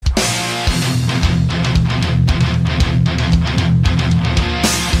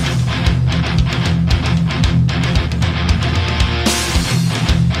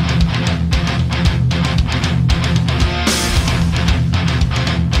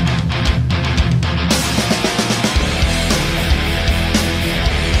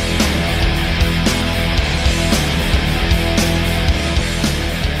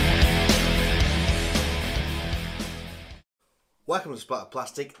Spot of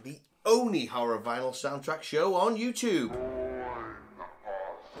Plastic, the only horror vinyl soundtrack show on YouTube.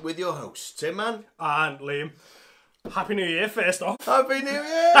 With your hosts, Tim Man and Liam. Happy New Year, first off. Happy New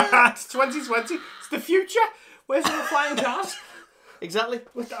Year! It's 2020. It's the future. Where's all the flying cars? Exactly.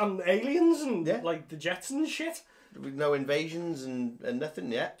 With aliens and like the jets and shit. With no invasions and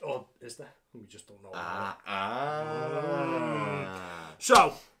nothing yet. Or is there? We just don't know.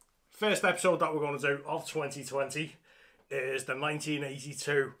 So, first episode that we're going to do of 2020 is the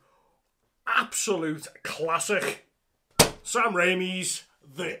 1982 absolute classic Sam Raimi's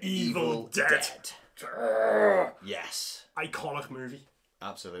The Evil Dead. Yes. Iconic movie.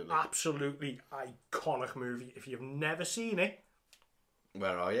 Absolutely. Absolutely iconic movie. If you've never seen it,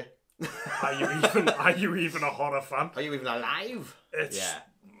 where are you? Are you even a horror fan? Are you even alive?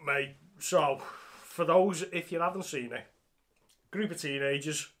 Mate. So, for those, if you haven't seen it, group of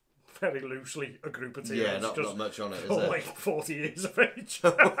teenagers, very loosely a group of teenagers. Yeah, not much on it, is there? there? Like 40 years of age.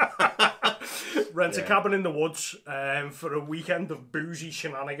 Rent a cabin in the woods for a weekend of boozy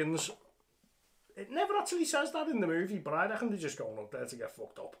shenanigans. It never actually says that in the movie, but I reckon they're just going up there to get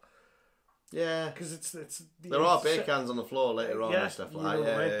fucked up. Yeah. Because there are beer cans on the floor later on and stuff like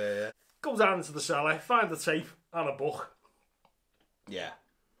that. Yeah. Go down into the cellar, find the tape and a book. Yeah.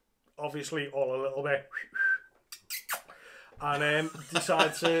 Obviously, all a little bit. And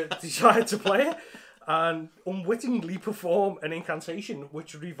decide to play it. And unwittingly perform an incantation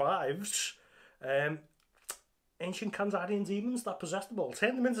which revives ancient Kandarian demons that possessed them all,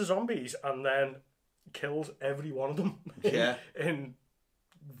 turn them into zombies, and then kills every one of them in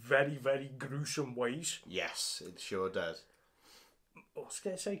very, very gruesome ways. Yes, it sure does. I was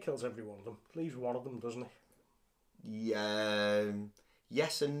going to say kills every one of them. Leaves one of them, doesn't he? Yeah.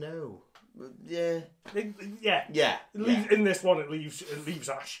 Yes and no. Yeah. Yeah. In this one, it leaves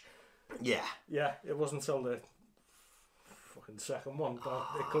Ash. Yeah. Yeah, it wasn't until the fucking second one that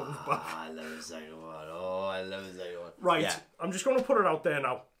it comes back. I love the second one. I love the second one. Right, yeah. I'm just going to put it out there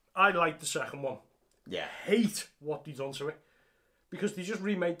now. I like the second one. Yeah. Hate what they done to it. Because they just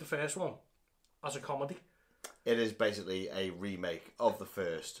remade the first one as a comedy. It is basically a remake of the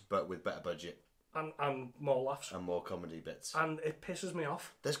first, but with better budget. And more laughs. And more comedy bits. And it pisses me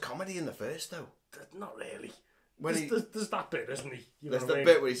off. There's comedy in the first, though. Not really. There's that bit, isn't he? There's the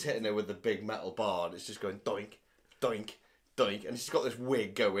bit where he's hitting her with the big metal bar and it's just going doink, doink, doink. And she's got this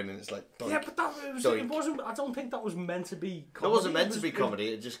wig going and it's like doink. Yeah, but it wasn't... I don't think that was meant to be comedy. It wasn't meant to be comedy.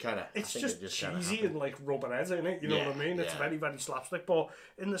 It just kind of... It's just cheesy and like rubberhead, isn't it? You know what I mean? It's very, very slapstick. But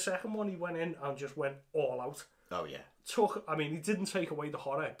in the second one, he went in and just went all out. Oh, yeah. He didn't take away the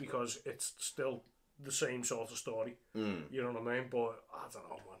horror because it's still the same sort of story. You know what I mean? But I don't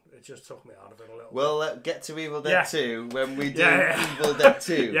know, man. It just took me out of it a little bit. Let's get to Evil Dead 2 when we do Evil Dead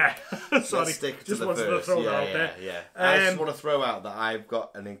 2. Yeah. Sorry. Let's stick to just the wanted first. to throw that out there. Yeah. I just want to throw out that I've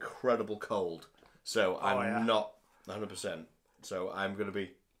got an incredible cold. So I'm not 100%. So I'm going to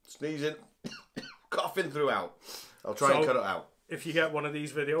be sneezing, coughing throughout. I'll try and cut it out. If you get one of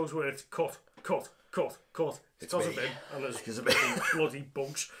these videos where it's cut, it's because of him and there's bloody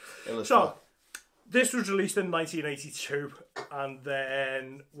bugs. So, this was released in 1982 and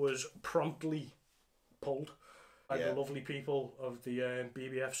then was promptly pulled by the lovely people of the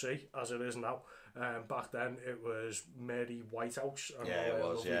BBFC, as it is now. Back then, it was Mary Whitehouse and all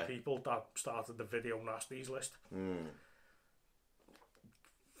the lovely people that started the Video Nasties list.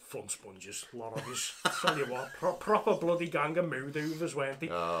 Fun sponges, a lot of us. Tell you what, proper bloody gang of mood hoovers, weren't they?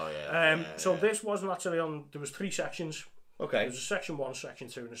 Oh, yeah. So this wasn't actually on... There was 3 sections. Okay. There was a section 1, section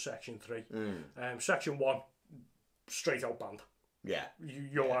 2 and a section 3. Section 1, straight out banned. Yeah.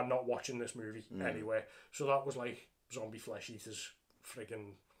 You are not watching this movie anyway. So that was like zombie flesh eaters,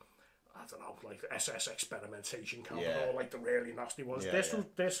 friggin', I don't know, like SS experimentation camp or like the really nasty ones.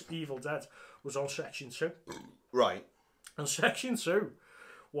 This Evil Dead was on section 2. Right. And section 2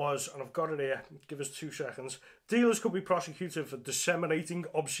 was, and I've got it here, give us 2 seconds. Dealers could be prosecuted for disseminating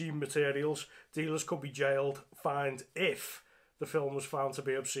obscene materials. Dealers could be jailed, fined if the film was found to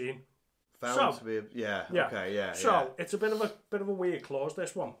be obscene. Okay, yeah. So it's a bit of a weird clause,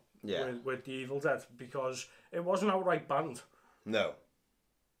 this one. Yeah. With The Evil Dead, because it wasn't outright banned. No.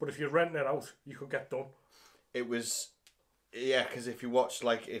 But if you're renting it out, you could get done. It was... Yeah, because if you watch,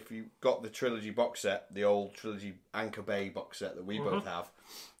 like, if you got the trilogy box set, the old trilogy Anchor Bay box set that we both have,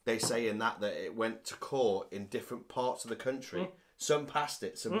 they say in that it went to court in different parts of the country. Some passed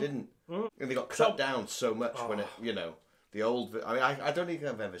it, some didn't. And they got cut down so much when it, the old... I mean, I don't think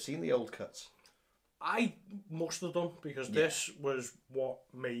I've ever seen the old cuts. I must have done, because this was what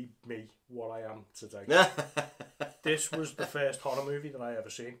made me what I am today. This was the first horror movie that I ever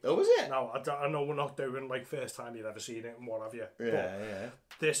seen. Oh, was it? Now, I know we're not doing like first time you'd ever seen it and what have you. Yeah.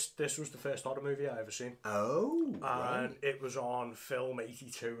 This was the first horror movie I ever seen. Oh, and it was on film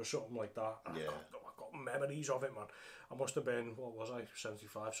 82 or something like that. And Yeah. I've got memories of it, man. I must have been, what was I,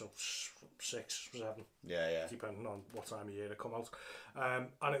 75, so 6, 7. Yeah. Depending on what time of year it come out.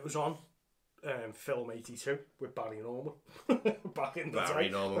 And it was on film 82 with Barry Norman. Back in the day. Barry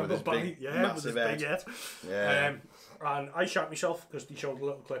Norman with his big, massive with his head. big head. Yeah. And I shot myself because they showed a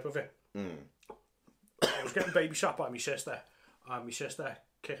little clip of it. I was getting babysat by my sister, and my sister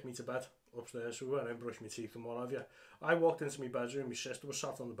kicked me to bed upstairs. So we went in, brushed my teeth and what have you. I walked into my bedroom, my sister was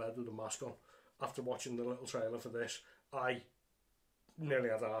sat on the bed with a mask on. After watching the little trailer for this, I nearly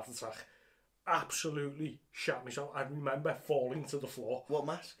had a heart attack. Absolutely shat myself. I remember falling to the floor. What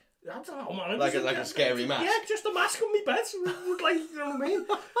mask? I don't know, man. Like a scary mask? Yeah, just a mask on my bed. Like, you know what I mean?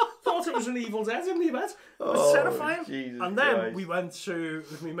 Thought it was an Evil Dead in my bed. It was terrifying. Jesus and then Christ. we went to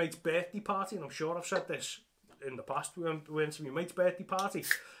my mate's birthday party, and I'm sure I've said this in the past. We went to my mate's birthday party,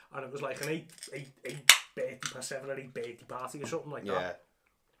 and it was like an 8 birthday past 7 or 8 birthday party or something like that.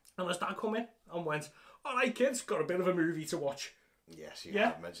 And his dad come in and went, "All right, kids, got a bit of a movie to watch." Yes, you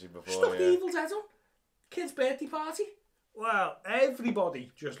have mentioned it before. Stuff the Evil Dead on. Kids' birthday party. Well,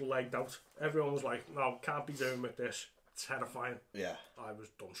 everybody just legged out. Everyone was like, "No, can't be doing with this. Terrifying." Yeah. I was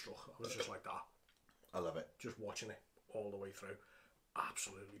dumbstruck. I was just like that. I love it. Just watching it all the way through.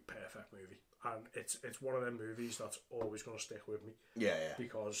 Absolutely perfect movie. And it's one of them movies that's always going to stick with me. Yeah.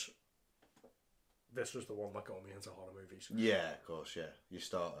 Because this was the one that got me into horror movies. Yeah, of course, yeah. You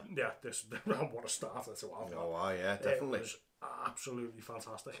starter. Yeah, what a starter to have. Oh, yeah, definitely. It was absolutely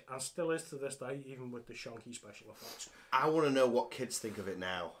fantastic. And still is to this day, even with the shonky special effects. I want to know what kids think of it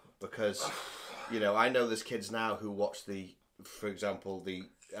now. Because, you know, I know there's kids now who watch for example, the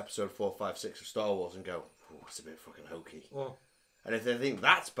episode 4, 5, 6 of Star Wars and go, "Oh, it's a bit fucking hokey." Oh. And if they think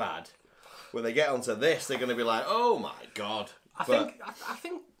that's bad, when they get onto this, they're going to be like, "Oh my God." I think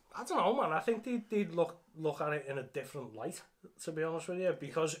I don't know, man. I think they'd look at it in a different light, to be honest with you,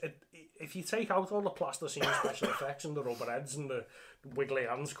 because if you take out all the plasticine special effects and the rubber heads and the wiggly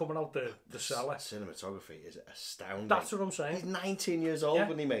hands coming out the cellar, cinematography is astounding. That's what I'm saying. He's 19 years old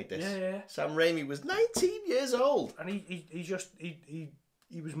when he made this. Yeah. Sam Raimi was 19 years old, and he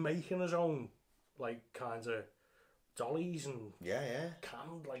was making his own like kinds of dollies and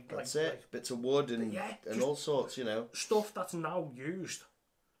canned that's it. Bits of wood and all sorts, you know, stuff that's now used.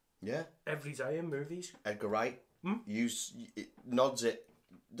 Yeah. Every day in movies. Edgar Wright nods it,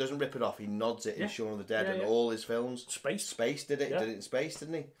 doesn't rip it off. He nods it in Shaun of the Dead and all his films. Space did it. He did it in Space,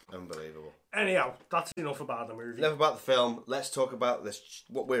 didn't he? Unbelievable. Anyhow, that's enough about the movie. Enough about the film. Let's talk about this.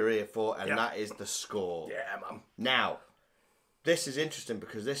 What we're here for, and that is the score. Yeah, man. Now, this is interesting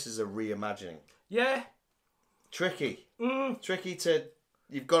because this is a reimagining. Yeah. Tricky. Tricky to.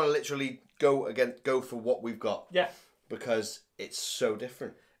 You've got to literally go for what we've got. Yeah. Because it's so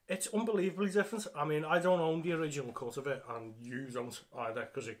different. It's unbelievably different. I mean, I don't own the original cut of it, and you don't either,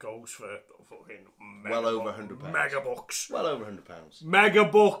 because it goes for fucking well over £100. Mega bucks. Well over £100. Mega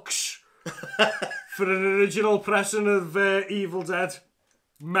bucks for an original pressing of Evil Dead.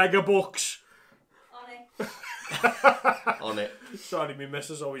 Mega bucks. On it. Sorry, my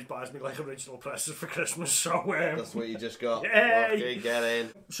missus always buys me like original presses for Christmas, so that's what you just got. Yay! Okay, get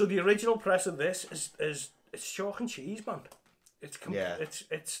in. So the original press of this is it's chalk and cheese, man. It's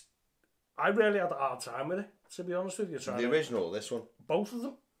it's. I really had a hard time with it, to be honest with you. The original, this one, both of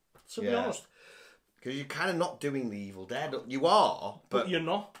them, to be honest. Because you're kind of not doing the Evil Dead. You are, but you're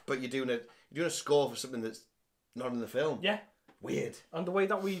not. But you're doing a score for something that's not in the film. Yeah. Weird. And the way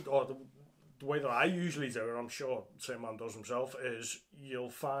that the way that I usually do it, I'm sure same man does himself, is you'll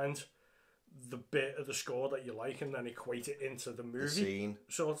find the bit of the score that you like and then equate it into the movie scene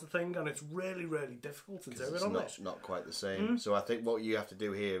sort of thing, and it's really, really difficult to do it on this. Not quite the same. So I think what you have to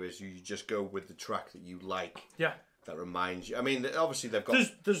do here is you just go with the track that you like. Yeah. That reminds you. I mean, obviously they've got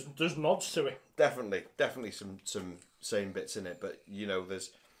there's nods to it. Definitely some same bits in it, but you know, there's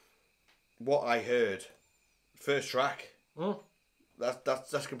what I heard first track.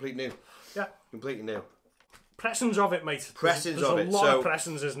 That's completely new. Yeah. Completely new. Pressings of it, mate. There's a lot of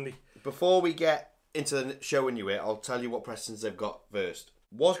pressings, isn't there? Before we get into the showing you it, I'll tell you what pressings they've got first.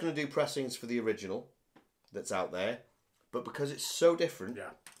 Was going to do pressings for the original that's out there, but because it's so different,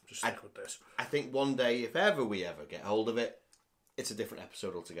 just stick with this. I think one day, if ever we ever get hold of it, it's a different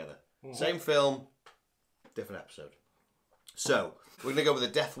episode altogether. Same film, different episode. So we're going to go with the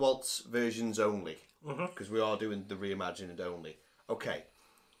Death Waltz versions only, because we are doing the reimagined only. Okay,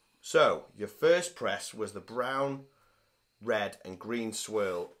 So, your first press was the brown, red and green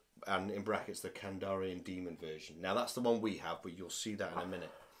swirl, and in brackets the Kandarian Demon version. Now that's the one we have, but you'll see that in a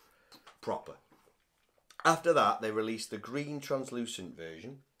minute. Proper. After that, they released the green translucent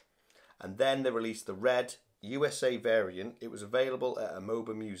version, and then they released the red USA variant. It was available at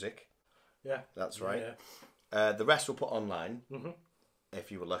Amoeba Music. Yeah. That's right. Yeah. The rest were put online,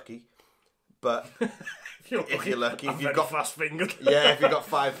 if you were lucky. But if you're lucky, if you've got fast fingered. Yeah, if you've got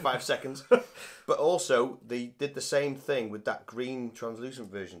five seconds. But also, they did the same thing with that green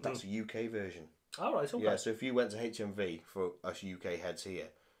translucent version. That's a UK version. All right, okay. Yeah, so if you went to HMV for us UK heads here,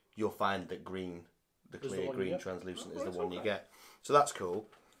 you'll find that the clear green translucent is the one you get. So that's cool.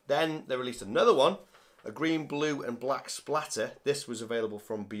 Then they released another one, a green, blue and black splatter. This was available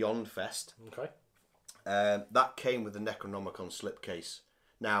from Beyond Fest. Okay. That came with the Necronomicon slipcase.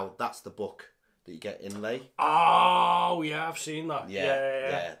 Now, that's the book that you get inlay. Oh, yeah, I've seen that.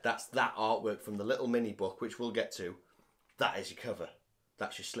 Yeah. That's that artwork from the little mini book, which we'll get to. That is your cover.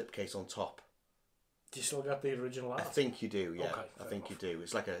 That's your slipcase on top. Do you still got the original art? I think you do, yeah. Okay, I think you do.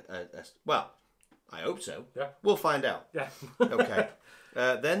 It's like well, I hope so. Yeah. We'll find out. Yeah. Okay.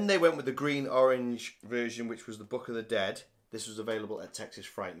 Then they went with the green-orange version, which was the Book of the Dead. This was available at Texas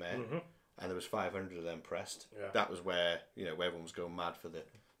Frightmare. And there was 500 of them pressed. Yeah. That was where everyone was going mad for the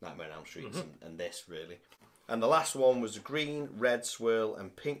Nightmare on Elm Street and this really. And the last one was a green, red swirl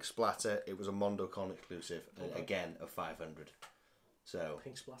and pink splatter. It was a MondoCon exclusive, again of 500. So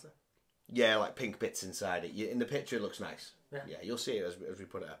pink splatter. Yeah, like pink bits inside it. In the picture, it looks nice. Yeah, you'll see it as we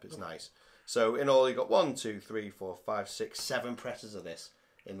put it up. It's nice. So in all, you got 1, 2, 3, 4, 5, 6, 7 presses of this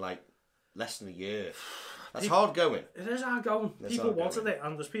in like less than a year. That's hard going. It is hard going. People wanted it,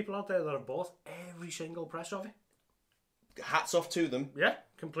 and there's people out there that have bought every single press of it. Hats off to them. Yeah,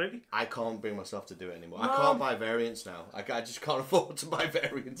 completely. I can't bring myself to do it anymore. No. I can't buy variants now. I just can't afford to buy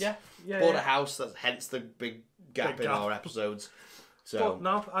variants. Yeah. Bought a house, that's hence the big gap in our episodes. So but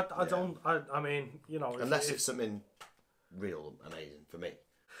no, I don't. I mean, unless it's something real amazing for me.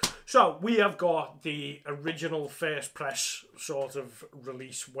 So we have got the original first press sort of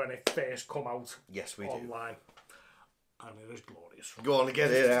release when it first come out. Yes, we online. And it is glorious. Go on and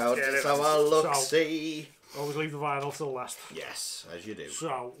get it out. Let's have a look. See. Always leave the vinyl till last. Yes, as you do.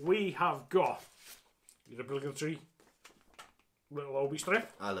 So we have got the obligatory little Obi strip.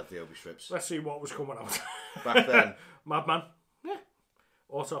 I love the Obi strips. Let's see what was coming out back then. Madman. Yeah.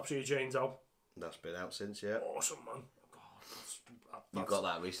 Autopsy of Jane Doe. That's been out since, yeah. Awesome, man. You've got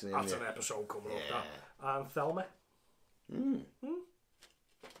that recently, that's an episode coming up, that. And Thelma.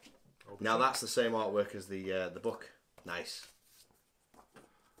 Now that's the same artwork as the book. Nice.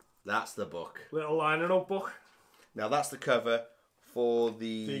 That's the book. Little liner notebook. Now that's the cover for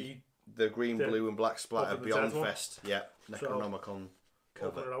the green, blue and black splatter Beyond Fest. Yeah, Necronomicon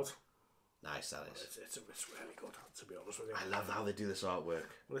cover. Open it out. Nice, that is. It's really good, to be honest with you. I love how they do this artwork.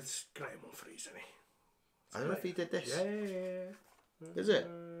 Well, it's Graham Humphreys, isn't he? I don't know if he did this. Yeah. Is it?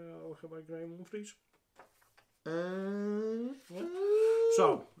 Also by Graham Humphreys.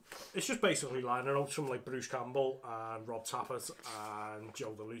 So, it's just basically liner notes from like Bruce Campbell and Rob Tappert and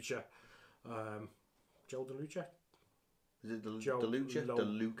Joe DeLuca. Joe DeLuca? Is it DeLuca?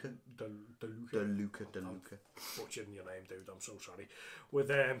 DeLuca. Butchering your name, dude. I'm so sorry. With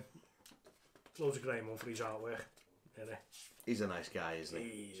loads of Graham Humphreys artwork in it. He's a nice guy, isn't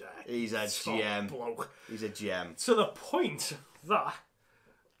he? He's a gem. Bloke. He's a gem. To the point that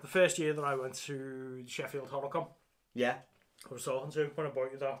the first year that I went to Sheffield HorrorCon, I was talking to when I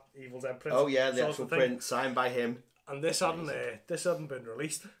bought you that Evil Dead print. Oh yeah, the actual print signed by him. And this hadn't been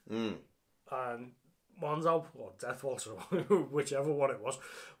released. And Monzo or Death Waltz or whichever one it was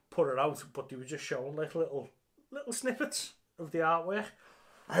put it out, but they were just showing like little snippets of the artwork.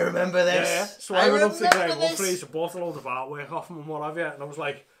 I remember this. Yeah. So I went up to Graham Humphreys and bought a load of artwork off him and what have you, and I was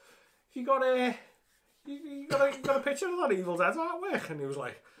like, you got a picture of that Evil Dead artwork? And he was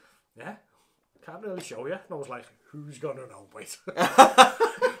like, yeah, can't really show you. And I was like, who's gonna know, mate?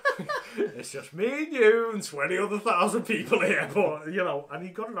 It's just me and you and 20 other thousand people here, but and he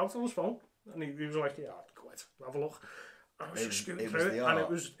got it out on his phone, and he was like, yeah, go ahead, have a look. And I was just scooting through it, and it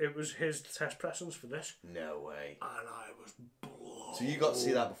was his test pressings for this. No way. And I was blown. So you got to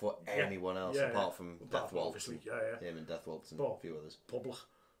see that before anyone else, apart from Death Waltz. Yeah. Him and Death Waltz and a few others. Public.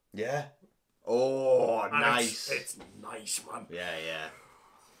 Yeah. Oh, and nice. It's nice, man. Yeah.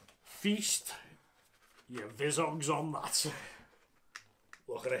 Feast your visogs on that.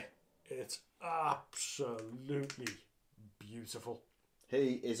 Look at it. It's absolutely beautiful.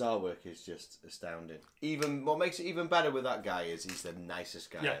 His artwork is just astounding. Even what makes it even better with that guy is he's the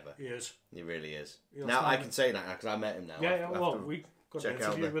nicest guy ever. He is. He really is. Now I can say that because I met him now. Yeah. Well, we got an check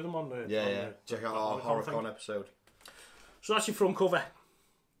out interview with him on the check out our HorrorCon episode. So that's your front cover.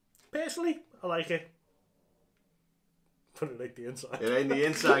 Personally, I like it. But I like the inside. It ain't the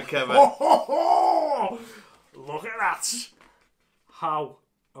inside cover. Look at that. How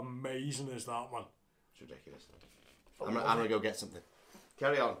amazing is that, man? It's ridiculous. I'm gonna go get something.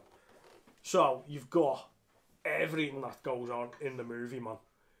 Carry on. So, you've got everything that goes on in the movie, man.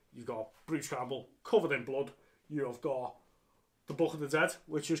 You've got Bruce Campbell covered in blood. You've got the Book of the Dead,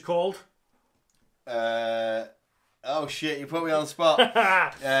 which is called... Oh shit, you put me on the spot.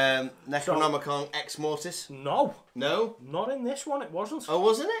 Necronomicon Ex Mortis? No. No? Not in this one, it wasn't. Oh,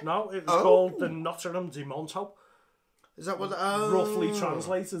 wasn't it? No, it was called the Notre de Monto. Is that what... Roughly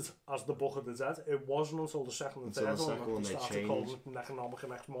translated as the Book of the Dead. It wasn't until the second and third one they started calling it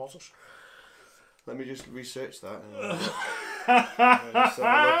Necronomicon Ex Mortis. Let me just research that. Just have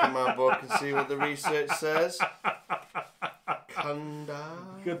a look in my book and see what the research says.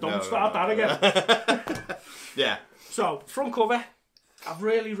 Don't start that again. Yeah. So, front cover, I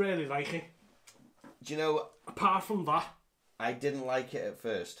really, really like it. Do you know... Apart from that... I didn't like it at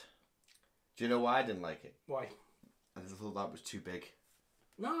first. Do you know why I didn't like it? Why? I just thought that was too big.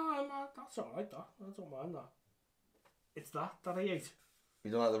 No, that's alright, that. I don't mind that. It's that I hate.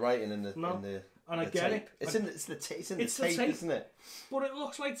 You don't like the writing in the... No, in the, and I the get tape. it. It's in the tape, isn't it? But it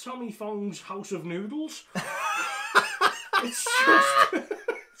looks like Tommy Fong's House of Noodles. It's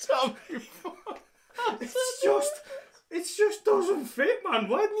just... Tommy Fong. It just doesn't fit, man.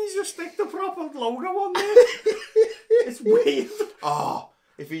 Why didn't you just stick the proper logo on there? It's weird. Oh,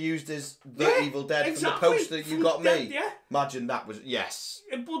 if he used his The Evil Dead from the poster you got me. Yeah. Imagine that was... Yes.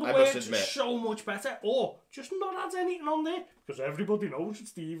 It would I work must admit. so much better. Or just not add anything on there. Because everybody knows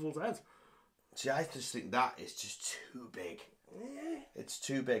it's The Evil Dead. See, I just think that is just too big. Yeah. It's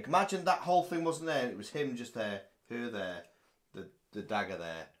too big. Imagine that whole thing wasn't there and it was him just there, her there, the dagger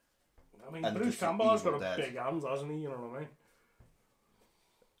there. I mean, Bruce Campbell's got a big hand, hasn't he? You know what I mean?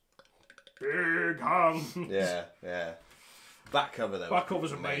 Big hand. Yeah, yeah. Back cover though. Back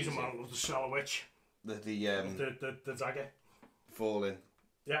cover's amazing, man. I love the Cellar Witch. The dagger. Falling.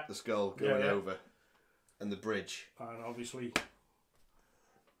 Yeah. The skull going over. And the bridge. And obviously...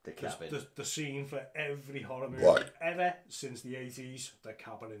 The cabin. The scene for every horror movie ever since the 80s. The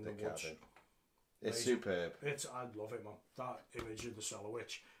cabin in the woods. Cabin. It's superb. I love it, man. That image of the Cellar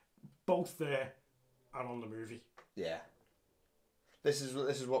Witch. Both there and on the movie. Yeah. This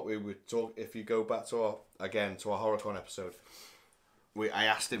is what we would talk. If you go back to our HorrorCon episode, I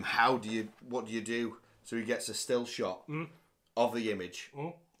asked him what do you do? So he gets a still shot of the image,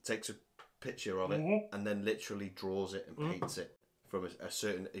 takes a picture of it, and then literally draws it and paints it from a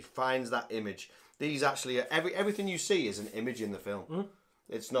certain. He finds that image. These actually everything you see is an image in the film.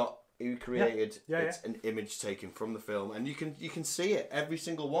 It's not he created. It's an image taken from the film, and you can see it every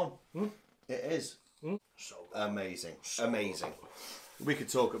single one. It is. So amazing. Amazing. We could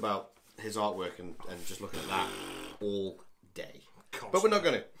talk about his artwork and just look at that all day. Constantly. But we're not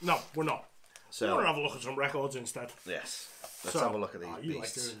going to. No, we're not. So we're going to have a look at some records instead. Yes. Let's have a look at these beasts. You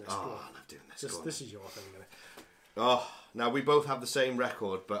like doing this. I love doing this. This is your thing, isn't it? Oh, now we both have the same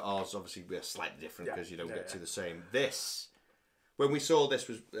record, but ours obviously we're slightly different because you don't get to the same. This, when we saw this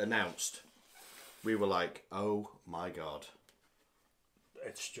was announced, we were like, oh my God.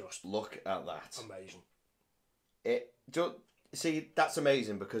 It's just... Look at that. Amazing. See, that's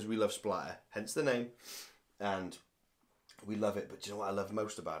amazing because we love splatter, hence the name, and we love it. But do you know what I love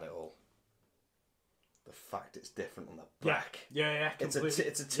most about it all? The fact it's different on the back. Yeah. It's a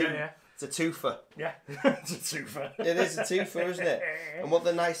twofer. Yeah, it's a twofer. It is a twofer, isn't it? And what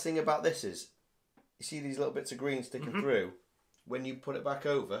the nice thing about this is, you see these little bits of green sticking through. When you put it back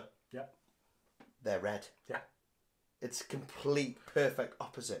over, they're red. Yeah. It's complete, perfect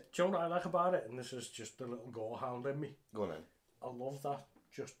opposite. Do you know what I like about it? And this is just the little gorehound in me. Go on then. I love that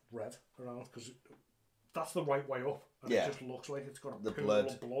just red around because that's the right way up. And it just looks like it's got a pool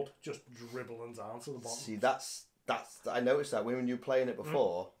of blood just dribbling down to the bottom. See, that's I noticed that when you were playing it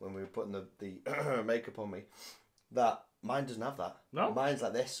before, when we were putting the makeup on me, that mine doesn't have that. No? Mine's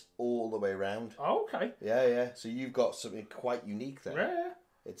like this all the way around. Oh, okay. Yeah. So you've got something quite unique there. Yeah.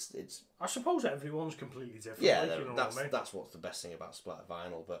 It's. I suppose everyone's completely different. Yeah, like, you know what I mean? That's what's the best thing about splatter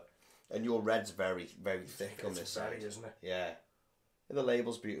vinyl, and your red's very, very thick on this side, isn't it? Yeah, and the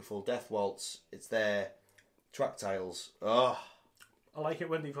label's beautiful. Death Waltz, it's there. Track titles. Oh, I like it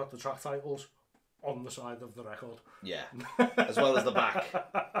when they've got the track titles on the side of the record. Yeah, as well as the back.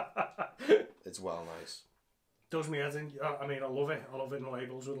 It's well nice. Does me head in. I mean, I love it. I love it in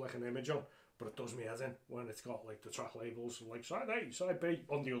labels with like an image on. but it does me head in when it's got like the track labels like side A, side B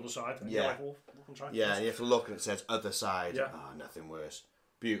on the other side. And Yeah. you're like, well, fucking track Yeah, this. and you have to look and it says other side. Yeah. Ah, nothing worse.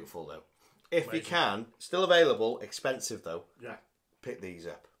 Beautiful though. If you Amazing. can, still available, expensive though. Yeah. Pick these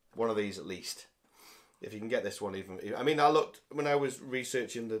up. One of these at least. If you can get this one, even. I mean, I looked when I was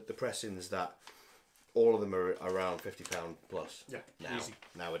researching the pressings that all of them are around £50 plus. Yeah, now easy.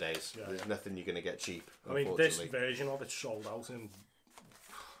 Nowadays, Yeah, there's nothing you're going to get cheap. I mean, this Unfortunately, version of it sold out in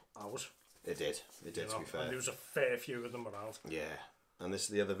hours. it did. It did. To be fair, And there was a fair few of them around. yeah. And this is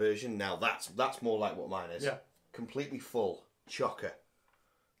the other version. Now that's more like what mine is. Yeah. Completely full, chocker.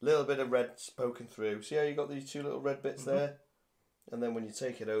 Little bit of red poking through. See how you got these two little red bits there, and then when you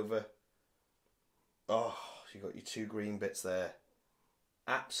take it over, oh, you got your two green bits there.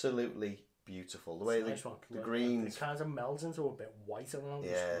 Absolutely beautiful. The way It's a nice one. the Yeah, greens. it kind of melds into a bit white around,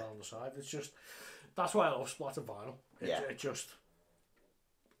 Yeah. around the side. It's just, that's why I love splatter vinyl. It just,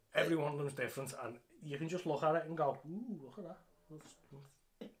 every one of them's different, and you can just look at it and go, ooh, look at that.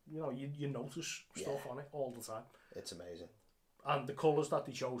 You know, you notice stuff on it all the time. It's amazing. And the colours that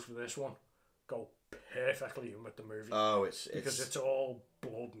they chose for this one go perfectly in with the movie. Oh, it's because it's all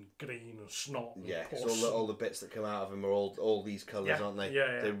blood and green and snot and yeah. pus. It's all the bits that come out of them are all these colours, Yeah, aren't they?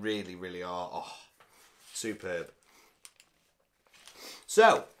 yeah. They really, really are. Oh, superb.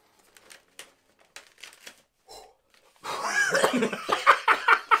 So.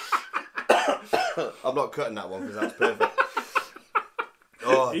 I'm not cutting that one because that's perfect.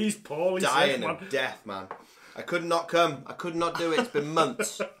 Oh, He's poorly dying sick, man. of death, man. I could not come. I could not do it. It's been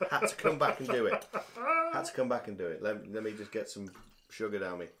months. Had to come back and do it. Had to come back and do it. Let me just get some sugar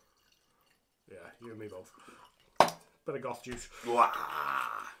down me. Yeah, you and me both. Bit of goth juice. Wah.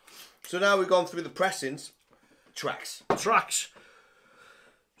 So now we've gone through the pressings. Tracks. Tracks.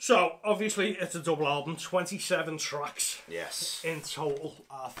 So, obviously, it's a double album, 27 tracks Yes. in total.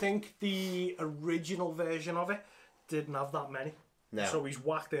 I think the original version of it didn't have that many. No. So he's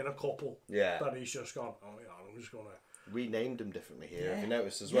whacked in a couple Yeah. that he's just gone, oh yeah, I'm just going to... We named them differently here, if you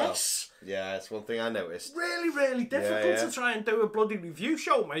noticed as well. Yes! Yeah, that's one thing I noticed. Really, really difficult yeah. to try and do a bloody review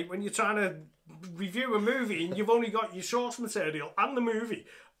show, mate, when you're trying to review a movie and you've only got your source material and the movie.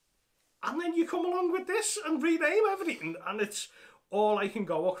 And then you come along with this and rename everything. And it's all I can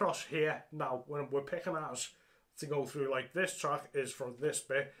go across here now when we're picking ours to go through. Like, this track is from this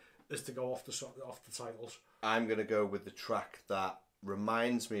bit, is to go off the titles. I'm going to go with the track that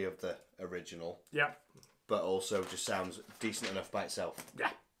reminds me of the original, Yeah. but also just sounds decent enough by itself. Yeah.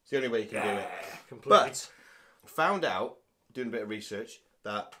 It's the only way you can do it. Completely. But found out, doing a bit of research,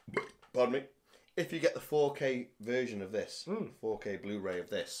 that, pardon me, if you get the 4K version of this, 4K Blu-ray of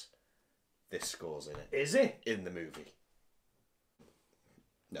this scores in it. Is it? In the movie.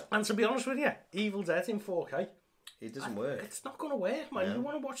 No. And to be honest with you, Evil Dead in 4K, It doesn't work. it's not going to work, man. No. You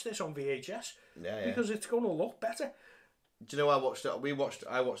want to watch this on VHS Yeah. because it's going to look better. Do you know I watched it?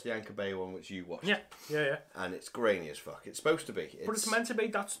 I watched the Anchor Bay one, which you watched. Yeah. And it's grainy as fuck. It's supposed to be. But it's meant to be.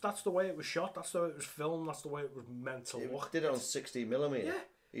 That's the way it was shot. That's the way it was filmed. That's the way it was meant to It look. did it on 16mm. Yeah.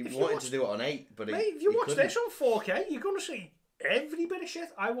 He If you wanted watch- to do it on 8, but Mate, if you he watch couldn't. this on 4K, you're going to see every bit of shit.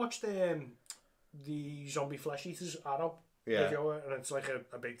 I watched the Zombie Flesh Eaters Arrow video, and it's like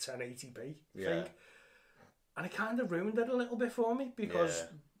a big 1080p Yeah. thing. And it kind of ruined it a little bit for me because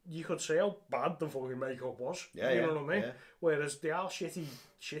you could see how bad the fucking makeup was. Yeah, you yeah, know what I mean? yeah. Whereas there are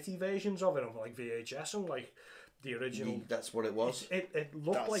shitty versions of it on like VHS and like the original. That's what it was. It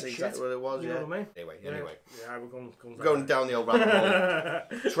looked That's like exactly shit. what it was, You yeah. know what I mean? Anyway. Yeah, we're going Going down the old rabbit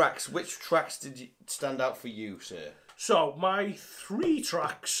hole. Tracks. Which tracks did you stand out for you, sir? So, my 3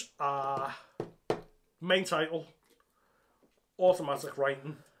 tracks are main title, automatic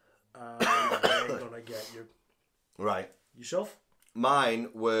writing, and We're Gonna Get You. Right. Yourself? Mine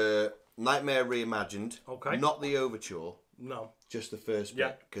were Nightmare Reimagined. Okay. Not the Overture, No. just the first Yeah.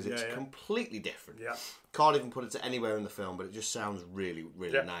 bit, because it's Yeah. completely different. Yeah. Can't even put it to anywhere in the film, but it just sounds really,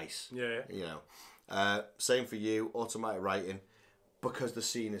 really Yeah. nice. Yeah. You know. Same for you, automatic writing, because the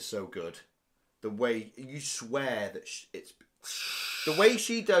scene is so good. The way you swear that it's the way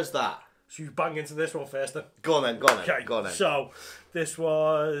she does that. So you bang into this one first then. Go on then. Okay. Go on then. So, this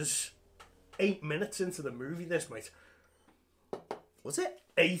was 8 minutes into the movie, this, mate. Was it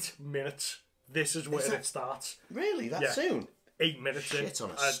 8 minutes. This is where it starts. really that Yeah. soon? 8 minutes in. Shit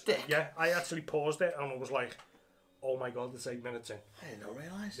on a stick. Yeah, I actually paused it and I was like, oh my god, it's 8 minutes in. I did not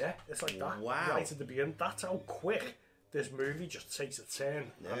realise. Yeah, it's like that. Wow. Right at the beginning. That's how quick this movie just takes a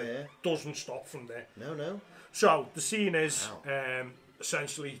turn. And it doesn't stop from there. No. So, the scene is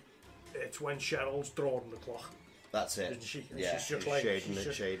essentially it's when Cheryl's drawing the clock. That's it. Isn't she? And Yeah. she's just like,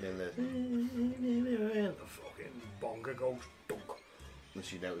 shading in the. the fucking bonker goes dunk, And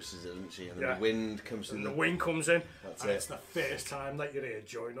she notices it, doesn't she? And then the wind comes in. And the wind comes in. That's and it. It's the first time that you hear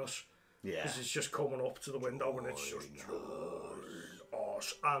Join Us. Yeah. Because it's just coming up to the window and it's just...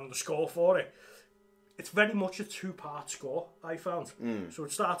 And the score for it, it's very much a two-part score, I found. So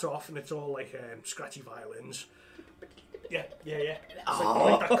it starts off and it's all like scratchy violins. Yeah. It's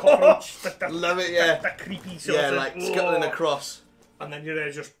like that coffee, love it, yeah. That creepy sort of... like scuttling across. And then you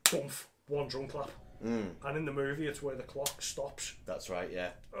hear just, boomf, one drum clap. And in the movie, it's where the clock stops. That's right, yeah.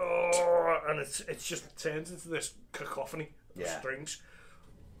 Oh, and it's just turns into this cacophony of strings.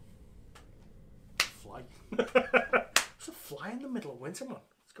 Fly. There's a fly in the middle of winter, man.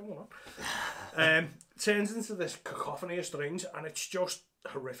 What's going on? Turns into this cacophony of strings, and it's just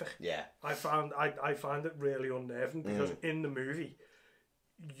horrific. Yeah. I find it really unnerving because in the movie,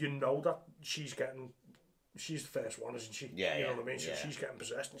 you know that she's the first one, isn't she? Yeah, you know what I mean? So she's getting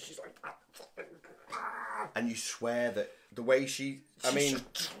possessed, and she's like, and you swear that the way she's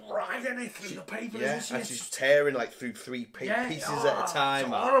just dragging it through the paper, isn't she? And she's tearing like through three pieces at a time.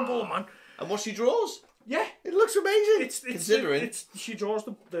 It's horrible, man. And what she draws, yeah, it looks amazing. Considering she draws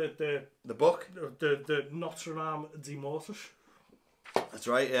the book, the Notre Dame de Mortis. That's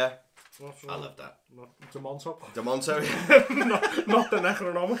right, yeah. I love that. De Monto. not the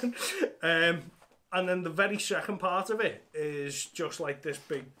Necronomicon. And then the very second part of it is just like this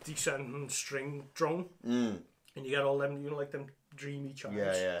big descending string drone. And you get all them, like them dreamy chimes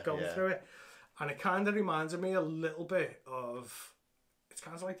going through it. And it kind of reminds me a little bit of... It's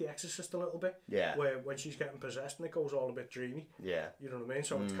kind of like The Exorcist a little bit. Yeah. Where when she's getting possessed and it goes all a bit dreamy. Yeah. You know what I mean?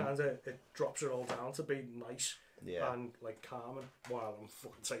 So it's kind of... It drops it all down to be nice. Yeah. And like calming while I'm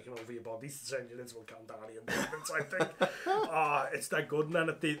fucking taking over your body to send you into a Kandarian movement type thing. It's that good. And then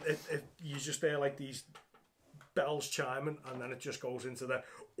it you just hear like these bells chiming, and then it just goes into the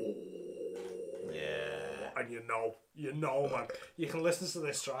and you know, man. You can listen to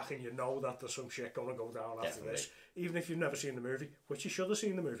this track and you know that there's some shit gonna go down after this, even if you've never seen the movie, which you should have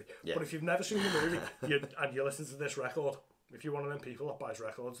seen the movie. Yeah. But if you've never seen the movie and you listen to this record, if you're one of them people that buys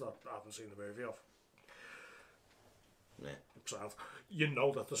records that haven't seen the movie of. Yeah. Sound. You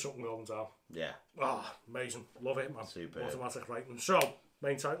know that there's something going down. Yeah. Amazing. Love it, man. Super. Automatic writing. So,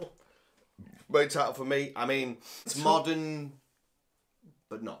 main title. Main title for me, I mean, it's modern,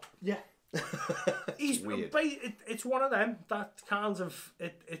 but not. Yeah. He's weird. It's one of them that kind of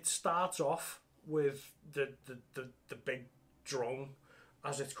it starts off with the big drone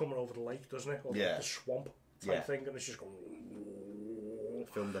as it's coming over the lake, doesn't it? Or the swamp type thing, and it's just going.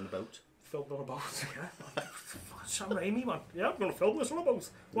 Filmed on a boat. Filmed on a boat, yeah. Sam Raimi, man. Yeah, I'm going to film this on a boat.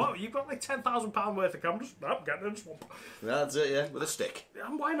 Wow, you've got like £10,000 worth of cameras. No, I'm getting in the swamp. That's it, yeah, with a stick.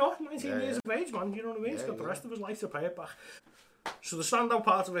 And why not? 19 years of age, man. You know what I mean? He's got the rest of his life to pay it back. So the standout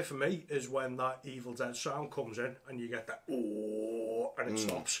part of it for me is when that Evil Dead sound comes in and you get that and it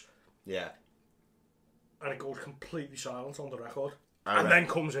stops. Yeah. And it goes completely silent on the record. Then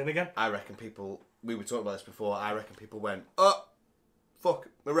comes in again. I reckon people, we were talking about this before, I reckon people went, oh, fuck,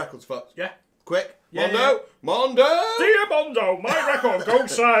 my record's fucked. Yeah. Quick. Mondo! Mondo! Dear Mondo, my record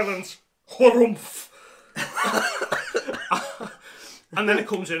goes silent. Harumph. And then it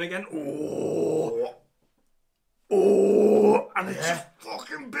comes in again. And it just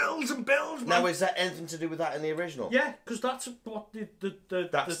fucking builds and builds, man. Now, is that anything to do with that in the original? Yeah, because that's what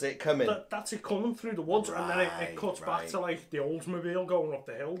that's it coming. That's it coming through the woods, and then it cuts back to like the Oldsmobile going up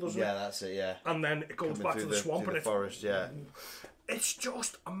the hill, doesn't it? Yeah, that's it. Yeah. And then it goes back to the swamp and the forest. Yeah. It's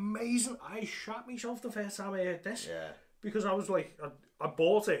just amazing. I shat myself the first time I heard this. Yeah. Because I was like, I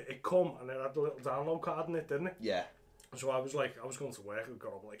bought it. It come and it had the little download card in it, didn't it? Yeah. So I was like, I was going to work. I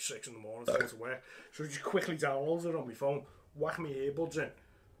got up like 6 in the morning to go to work. So I just quickly downloaded it on my phone, whack my earbuds in.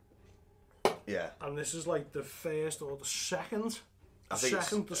 Yeah. And this is like the first or the second. The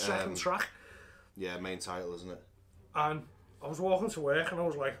second track. Yeah, main title, isn't it? And I was walking to work and I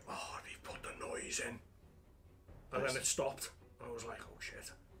was like, oh, they put the noise in. And then it stopped. And I was like, oh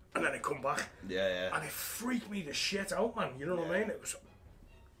shit. And then it come back. Yeah, yeah. And it freaked me the shit out, man. You know what I mean? It was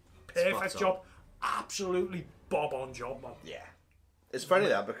a perfect job. Absolutely bob on job, man. Yeah. It's funny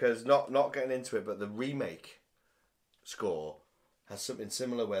that because not getting into it, but the remake score has something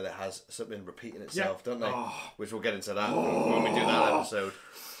similar where it has something repeating itself, don't they? Oh. Which we'll get into that when we do that episode.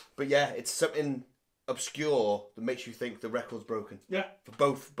 But yeah, it's something obscure that makes you think the record's broken. Yeah. For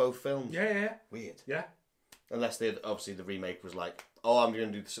both films. Yeah, yeah. Weird. Yeah. Unless obviously the remake was like, oh, I'm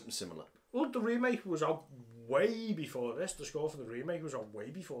going to do something similar. Well, the remake was out way before this. The score for the remake was out way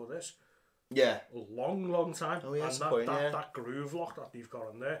before this. Yeah. A long time. Oh, yeah, and that groove lock that you've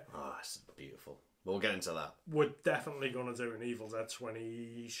got in there. Oh, it's beautiful. We'll get into that. We're definitely going to do an Evil Dead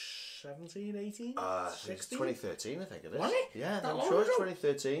 2017, 18, It's 2013, I think it is. Was it? Yeah, That I'm long sure it's ago?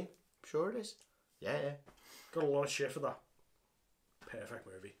 2013. I'm sure it is. Yeah. Got a lot of shit for that. Perfect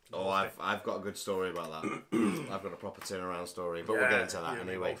movie. Oh, I've got a good story about that. I've got a proper turnaround story, but we'll get into that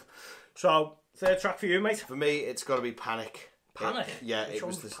anyway. So, third track for you, mate. For me, it's got to be Panic. Panic? It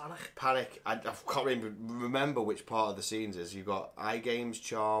was this Panic. I can't even remember which part of the scenes is. You've got Eye Games,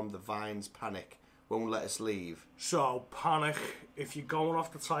 Charm, The Vines, Panic, Won't Let Us Leave. So, Panic, if you're going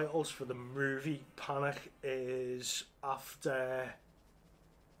off the titles for the movie, Panic is after...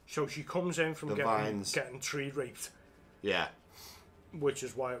 So she comes in from getting tree raped. Yeah. Which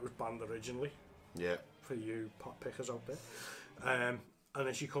is why it was banned originally. Yeah. For you pot pickers out there. And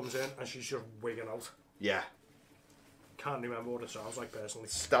then she comes in and she's just wigging out. Yeah. Can't remember what it sounds like personally.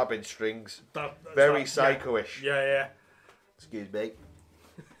 Stabbing strings. Very psycho-ish. Yeah. Excuse me.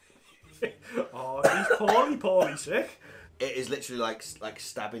 Oh, he's poorly sick. It is literally like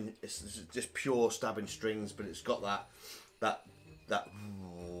stabbing. It's just pure stabbing strings, but it's got that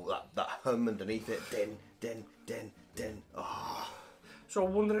hum underneath it. Den. Oh. So I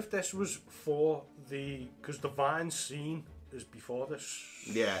wonder if this was for because the Vine scene is before this.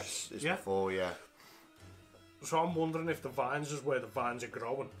 Yes, it's before, yeah. So I'm wondering if the vines is where the vines are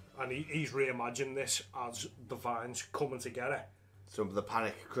growing, and he's reimagined this as the vines coming together. So the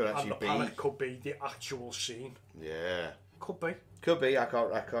Panic could actually and the Panic could be the actual scene. Yeah. Could be. Could be. I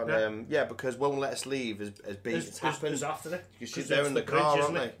can't. Yeah, because Won't Let Us Leave it's happened. Is after it. Because they're in the car,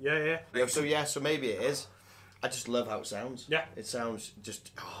 aren't they? Yeah. So maybe it is. I just love how it sounds. Yeah. It sounds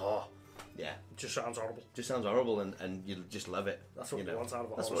just yeah. It just sounds horrible. Just sounds horrible, and you just love it. That's what we want out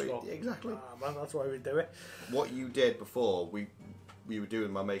of a That's horror score. Exactly. Man, that's why we do it. What you did before, we were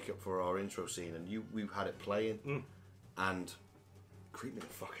doing my makeup for our intro scene, and we had it playing, and creeped me the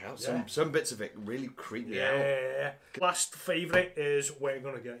fuck out. Yeah. Some bits of it really creeped me out. Yeah. Last favourite is We're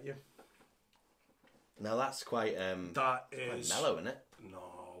Gonna Get You. Now that's quite that is quite mellow, isn't it?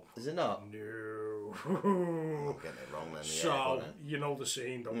 No. Is it not? No. I'm getting it wrong then. So you know the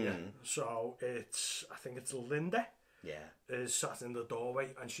scene, don't you? So I think it's Linda. Yeah. Is sat in the doorway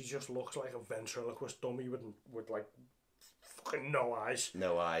and she just looks like a ventriloquist dummy with like fucking no eyes.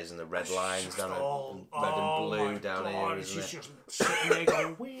 No eyes and the red lines down it, red and blue down here, isn't she's it? just sitting there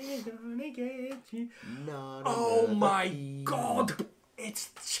going, "We're gonna get you." No, Oh my god!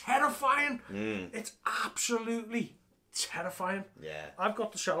 It's terrifying. It's absolutely terrifying. Yeah. I've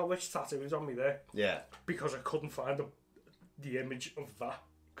got the Shadow Witch tattoos on me there. Yeah. Because I couldn't find the image of that.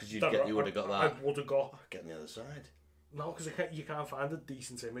 Because you would have got that. I would have got. Get on the other side. No, because you can't find a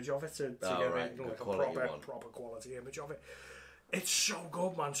decent image of it to get right. like a one. proper quality image of it. It's so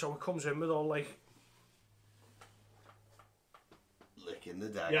good, man. So it comes in with all like licking the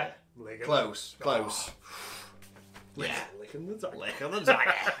dagger. yeah, licking Close. yeah, licking the dagger. Lick on the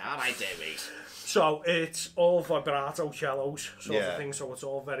dagger. How I do it. So it's all vibrato cellos sort Yeah. of thing. So it's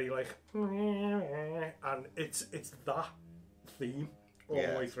all very like, and it's that theme all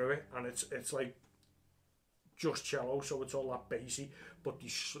the way through it, and it's like just cello, so it's all that bassy, but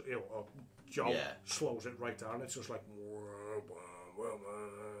Joe slows it right down. It's just like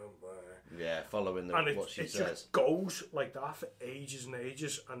following what she says. It just goes like that for ages and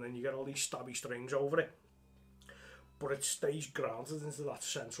ages, and then you get all these stabby strings over it. But it stays grounded into that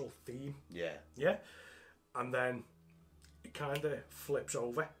central theme. Yeah. And then it kind of flips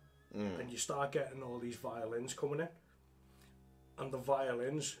over, and you start getting all these violins coming in, and the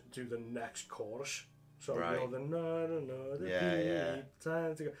violins do the next chorus. So you know the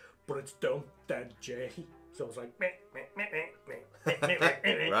time to go, but it's done dead jerky. So it's like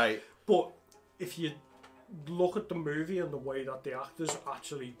right. But if you look at the movie and the way that the actors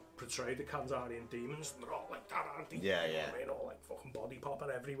actually portray the Kandarian demons, they're all like that, aren't they? Yeah. I mean, all like fucking body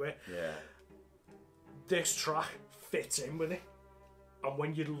popping everywhere. Yeah. This track fits in with it, and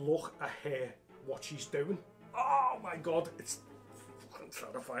when you look at her, what she's doing, oh my god, it's fucking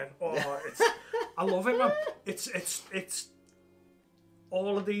terrifying. Oh, I love it, man. It's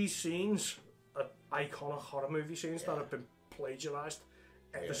all of these scenes are iconic horror movie scenes that have been plagiarised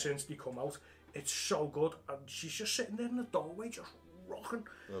ever since they come out. It's so good, and she's just sitting there in the doorway, just rocking.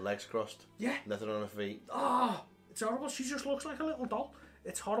 The legs crossed. Yeah. Nothing on her feet. Oh, it's horrible. She just looks like a little doll.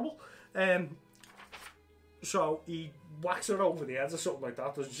 It's horrible. So he whacks her over the head or something like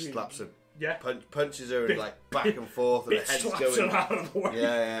that, doesn't she? Slaps her. Yeah. Punches her and like back and forth, and the head's slaps going. her out of the way.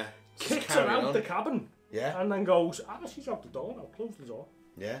 Yeah. Kicks her out the cabin. Yeah. And then goes, she's out the door. I'll close the door.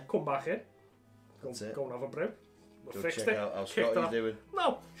 Yeah. Come back in. That's it. Go and have a brew. Go Fixed check it. out how Kicked Scotty's doing.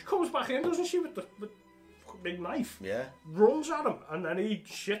 No, she comes back in, doesn't she, with the big knife. Yeah. Runs at him, and then he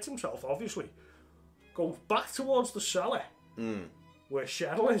shits himself, obviously. goes back towards the cellar where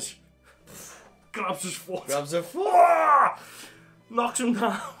Cheryl is, grabs his foot, knocks him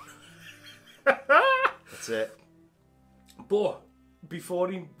down. That's it. But before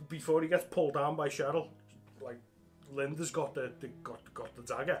he gets pulled down by Cheryl, like Linda's got the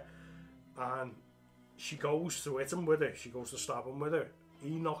dagger, and she goes to hit him with it. She goes to stab him with it. He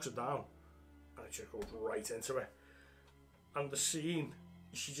knocks her down, and it just goes right into her. And the scene,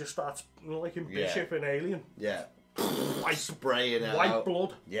 she just starts, like in Bishop in Alien. Yeah. White, spraying it white out.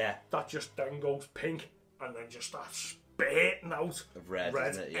 blood. Yeah. That just then goes pink, and then just starts spitting out. Of red,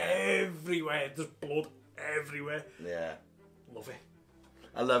 isn't it? Yeah. Everywhere. There's blood everywhere. Yeah. Love it.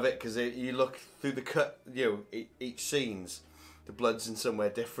 I love it because you look through the cut, each scene's, the blood's in somewhere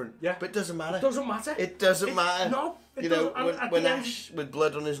different. Yeah. But it doesn't matter. It doesn't matter. It doesn't matter. No, it doesn't. When Ash with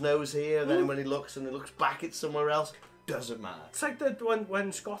blood on his nose here, then when he looks back, it's somewhere else. Doesn't matter. It's like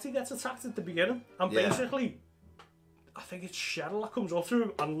when Scotty gets attacked at the beginning, and basically, I think it's Cheryl that comes up to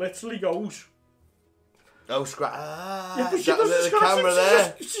him and literally goes, "Oh, scratch!" Yeah, but she doesn't the scratch camera him,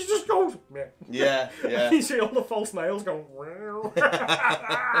 there. She just goes, Yeah. You see all the false nails going.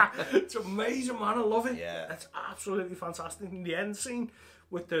 It's amazing, man. I love it. Yeah, it's absolutely fantastic. In the end scene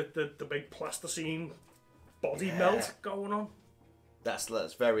with the big plasticine body melt going on. That's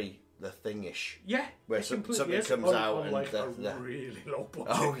very The Thing-ish. Yeah, where something comes out and like a really low budget.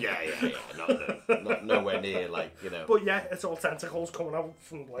 Oh yeah. Not nowhere near But yeah, it's all tentacles coming out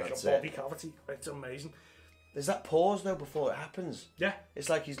from That's a body cavity. It's amazing. There's that pause though before it happens. Yeah, it's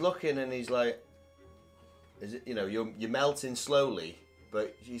like he's looking and he's like, "Is it? You're melting slowly,"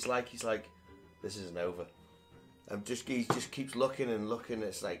 but he's like, "This isn't over." And he just keeps looking and looking.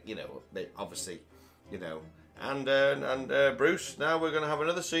 It's like obviously, And Bruce, now we're going to have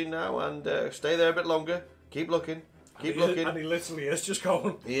another scene now, and stay there a bit longer. Keep looking. Keep looking. And he literally is just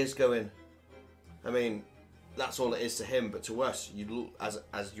going. He is going. I mean, that's all it is to him, but to us,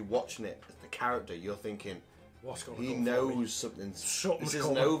 as you're watching it, as the character, you're thinking, what's going on? He knows something's this isn't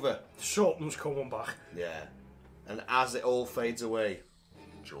coming. over. Something's coming back. Yeah. And as it all fades away,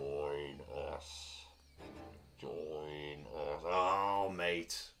 join us. Oh,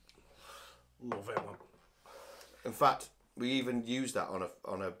 mate. Love it, man. In fact, we even used that on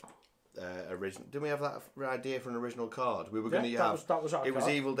a original. Didn't we have that idea for an original card? We were going to have. That was our It card.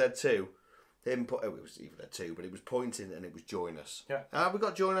 was Evil Dead 2. It was Evil Dead 2, but it was pointing and it was Join Us. Yeah. We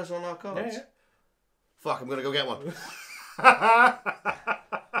got Join Us on our cards. Yeah. Fuck, I'm going to go get one.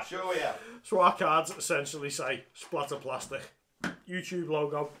 Sure we have. So our cards essentially say Splatter Plastic, YouTube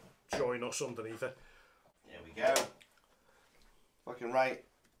logo, Join Us underneath it. There we go. Fucking right.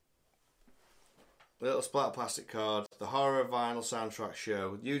 Little Splatter Plastic card, the Horror Vinyl Soundtrack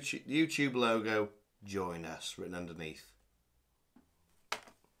Show, YouTube logo, Join Us, written underneath.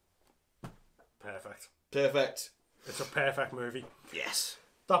 Perfect. It's a perfect movie. Yes.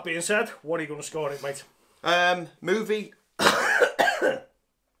 That being said, what are you going to score it, mate? Movie.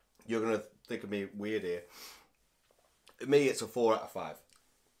 You're going to think of me weird here. Me, it's a 4 out of 5.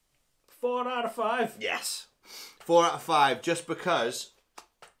 4 out of 5? Yes. 4 out of 5, just because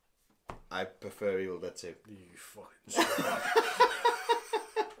I prefer Evil Dead 2. You fucking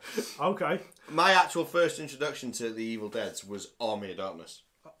Okay. My actual first introduction to the Evil Deads was Army of Darkness.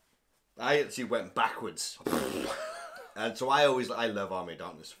 I actually went backwards. And so I love Army of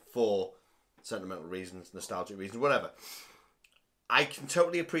Darkness for sentimental reasons, nostalgic reasons, whatever. I can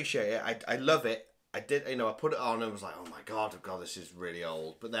totally appreciate it. I love it. I did, I put it on and was like, oh my god, this is really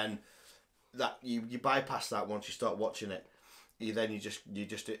old. But then that you bypass that once you start watching it. You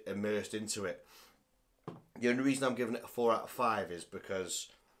just immersed into it. The only reason I'm giving it a 4 out of 5 is because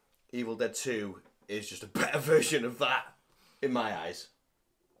Evil Dead 2 is just a better version of that, in my eyes.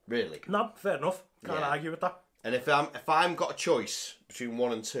 Really. No, fair enough. Can't argue with that. And if I'm got a choice between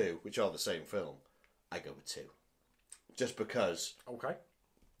 1 and 2, which are the same film, I go with 2. Just because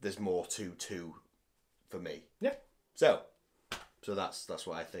there's more to 2 for me. Yeah. So that's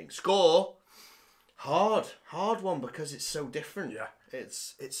what I think. Score, hard one because it's so different. Yeah.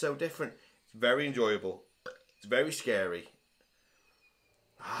 It's so different. It's very enjoyable. It's very scary.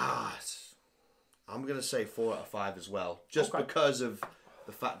 I'm gonna say 4 out of 5 as well, just because of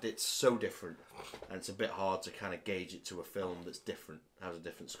the fact it's so different, and it's a bit hard to kind of gauge it to a film that's different, has a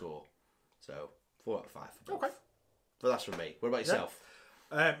different score. So 4 out of 5. For both. But that's from me. What about yourself?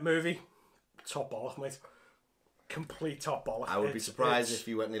 Movie, top bollock, mate. Complete top bollock. I would be surprised if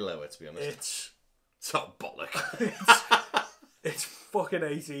you went any lower, to be honest. It's top bollock. It's fucking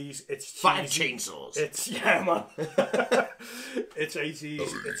 80s. It's cheesy. 5 chainsaws. It's man. It's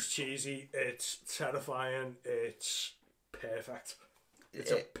 80s. It's cheesy. It's terrifying. It's perfect.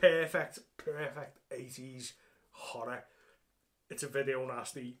 It's a perfect 80s horror. It's a video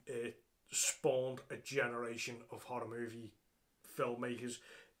nasty. It spawned a generation of horror movie filmmakers.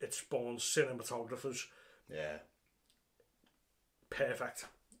 It spawned cinematographers. Yeah. Perfect.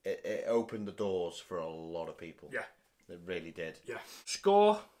 It opened the doors for a lot of people. Yeah. It really did. Yeah.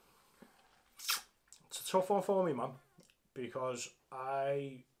 Score. It's a tough one for me, man, because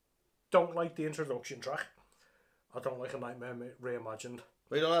I don't like the introduction track. I don't like A Nightmare Reimagined.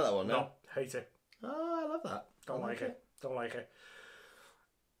 Well, you don't like that one, no? No, hate it. Oh, I love that. Don't like it. Don't like it.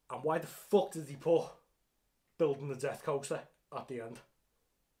 And why the fuck did he put Building the Death Coaster at the end?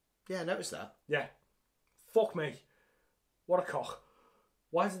 Yeah, I noticed that. Yeah. Fuck me. What a cock.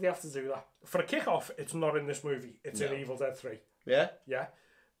 Why did they have to do that? For a kick-off, it's not in this movie. It's in Evil Dead 3. Yeah? Yeah.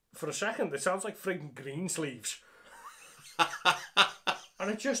 For a second, it sounds like friggin' Greensleeves. And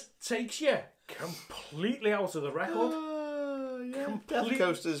it just takes you completely out of the record. Yeah. Death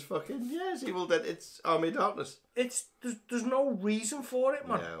Coaster's fucking... Yeah, it's Evil Dead. It's Army of Darkness. There's no reason for it,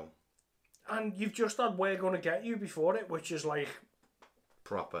 man. No. And you've just had We're Gonna Get You before it, which is like...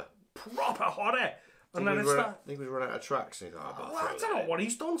 Proper horror. And then it's that... I think we run out of tracks. And I don't know what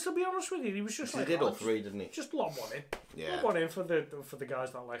he's done, to be honest with you. He was just like... He did all three, didn't he? Just lob one in. Yeah. Lob one in for the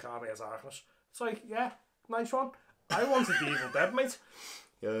guys that like Army of Darkness. It's like, yeah, nice one. I wanted the Evil Dead, mate.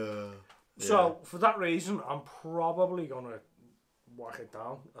 Yeah. So, for that reason, I'm probably going to whack it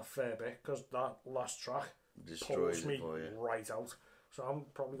down a fair bit, because that last track Destroys pulls me it for you. right out. So I'm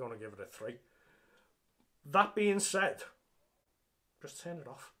probably going to give it a 3. That being said, just turn it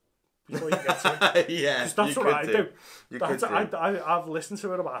off before you get to it. Yeah, that's what I do. That's I've listened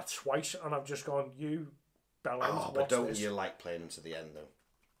to it about twice, and I've just gone, you bellend, Oh, but don't you like playing into the end, though?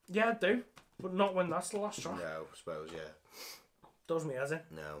 Yeah, I do. But not when that's the last track. No, I suppose, yeah. Does me as in.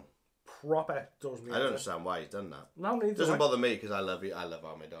 No. Proper does me. I don't understand why he's done that. No, neither. It doesn't bother me because I love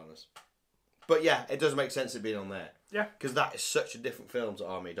Army of Darkness. But yeah, it does make sense it being on there. Yeah. Because that is such a different film to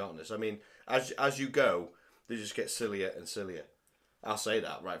Army of Darkness. I mean, as you go, they just get sillier and sillier. I'll say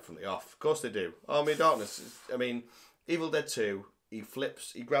that right from the off. Of course they do. Army of Darkness, I mean, Evil Dead 2, he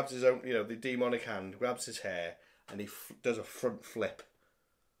grabs his own, the demonic hand, grabs his hair, and he does a front flip.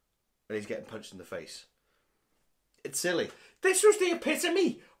 And he's getting punched in the face. It's silly. This was the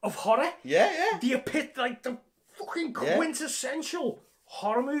epitome of horror. Yeah. The fucking quintessential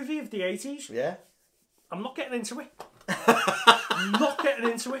horror movie of the 80s. Yeah. I'm not getting into it. Not getting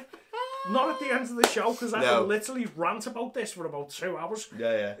into it. Not at the end of the show, because I can literally rant about this for about 2 hours.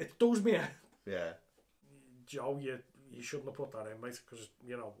 Yeah. It does me. Yeah. Joe, you shouldn't have put that in, mate, because,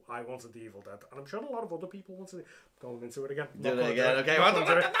 I wanted the Evil Dead. And I'm sure a lot of other people wanted it. Going into it again. Do it again, okay.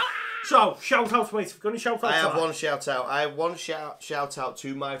 So, shout out, mate. If you're going to shout out, I have one shout out. I have one shout out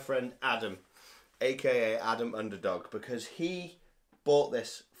to my friend Adam, aka Adam Underdog, because he bought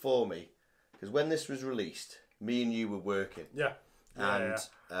this for me. Because when this was released, me and you were working. Yeah. And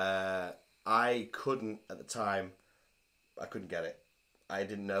I couldn't, at the time, I couldn't get it. I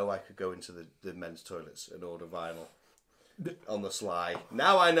didn't know I could go into the men's toilets and order vinyl on the sly.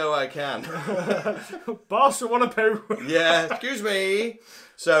 Now I know I can. Boss, I want to poo. Yeah, excuse me.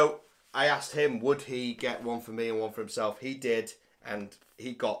 So I asked him, would he get one for me and one for himself? He did, and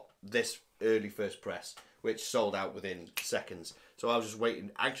he got this early first press, which sold out within seconds. So I was just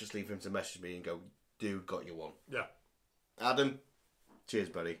waiting anxiously for him to message me and go, dude, got you one. Yeah. Adam, cheers,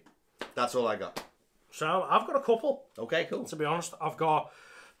 buddy. That's all I got. So I've got a couple. Okay, cool. To be honest, I've got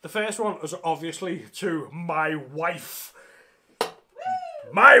the first one is obviously to my wife.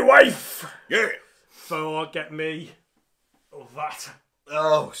 My wife! Yeah! For getting me that.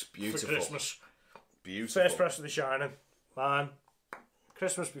 Oh, it's beautiful. For Christmas. Beautiful. First press of The Shining. Man.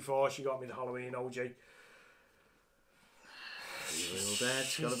 Christmas before, she got me the Halloween OG. Evil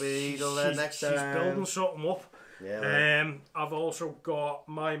Dead's gotta be Evil Dead next time. She's building something up. Yeah, I've also got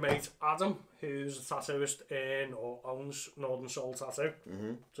my mate Adam, who's a tattooist or owns Northern Soul Tattoo.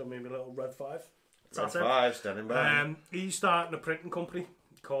 Mm-hmm. So maybe a little Red 5 tattoo. Red 5 standing by. He's starting a printing company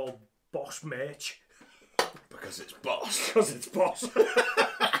called Boss Merch. Because it's Boss. Because it's Boss.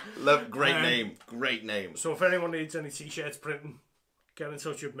 Great name. So if anyone needs any t-shirts printing, get in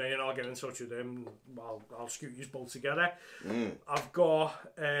touch with me and I'll get in touch with him. I'll scoot you both together. I've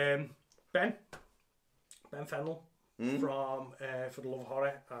got Ben Fennell from For the Love of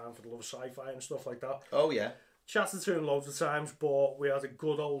Horror and For the Love of Sci-Fi and stuff like that. Oh yeah. Chatted to him loads of times, but we had a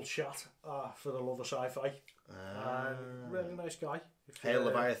good old chat For the Love of Sci-Fi. Really nice guy. Hail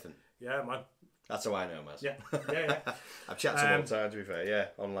Leviathan. Yeah, man. That's how I know him as. Yeah. I've chatted to him all the time, to be fair.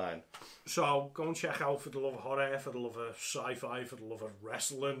 Yeah, online. So go and check out For the Love of Horror, For the Love of Sci-Fi, For the Love of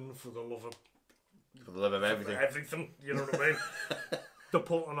Wrestling, For the Love of For the love of everything. Everything, you know what I mean? they're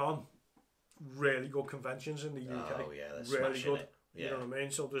putting on really good conventions in the UK. Oh, yeah, they're really smashing good. it. Yeah. You know what I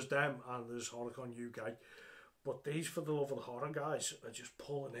mean? So there's them and there's HorrorCon UK. But these For the Love of the Horror guys are just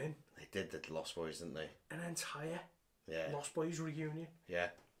pulling in They did the Lost Boys, didn't they? an entire Yeah. Lost Boys reunion. Yeah.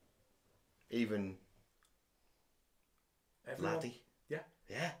 Even Everyone. Laddie. Yeah,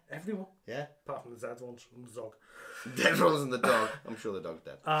 Yeah. everyone. Yeah. Apart from the dead ones and the dog. Dead ones and the dog. I'm sure the dog's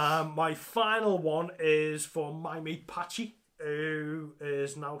dead. My final one is for my mate Patchy, who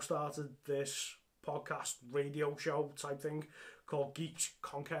has now started this podcast radio show type thing called Geeks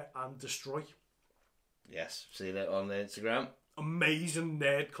Conquer and Destroy. Yes. Seen it on the Instagram. Amazing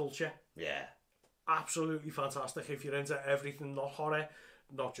nerd culture. Yeah. Absolutely fantastic if you're into everything, not horror,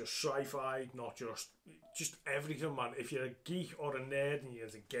 not just sci-fi, not just everything, man. If you're a geek or a nerd and you're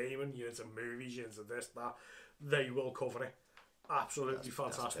into gaming, you're into movies, you're into this, that, they will cover it. Absolutely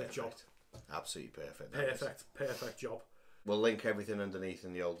fantastic that's job. Absolutely perfect. Perfect job. We'll link everything underneath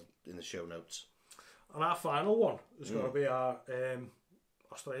in the show notes. And our final one is going to be our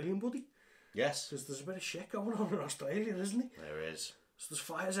Australian buddy. Yes. Because there's a bit of shit going on in Australia, isn't it? There is. So there's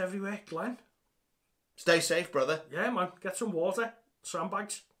fires everywhere, Glenn. Stay safe, brother. Yeah, man. Get some water.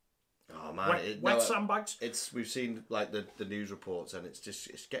 Sandbags. Oh man, Wet sandbags. We've seen like the news reports, and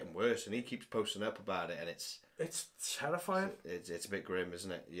it's getting worse. And he keeps posting up about it, and it's terrifying. It's a bit grim,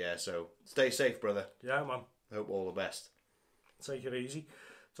 isn't it? Yeah. So stay safe, brother. Yeah, man. Hope all the best. Take it easy.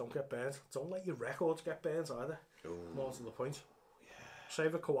 Don't get burned. Don't let your records get burned either. Ooh. More to the point. Yeah.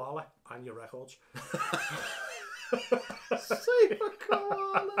 Save a koala and your records. Save a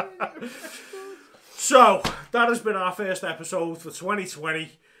koala. So that has been our first episode for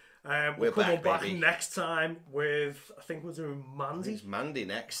 2020. We're coming back baby. next time with, I think we're doing Mandy. It's Mandy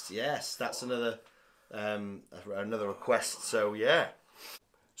next. Yes, that's another request. So yeah.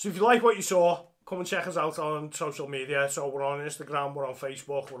 So if you like what you saw, come and check us out on social media. So we're on Instagram, we're on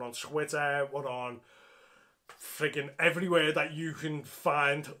Facebook, we're on Twitter, we're on friggin' everywhere that you can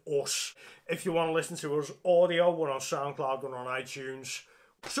find us. If you want to listen to us audio, we're on SoundCloud, we're on iTunes.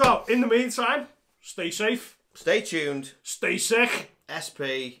 So in the meantime, stay safe, Stay tuned. stay sick,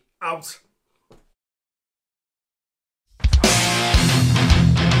 SP out.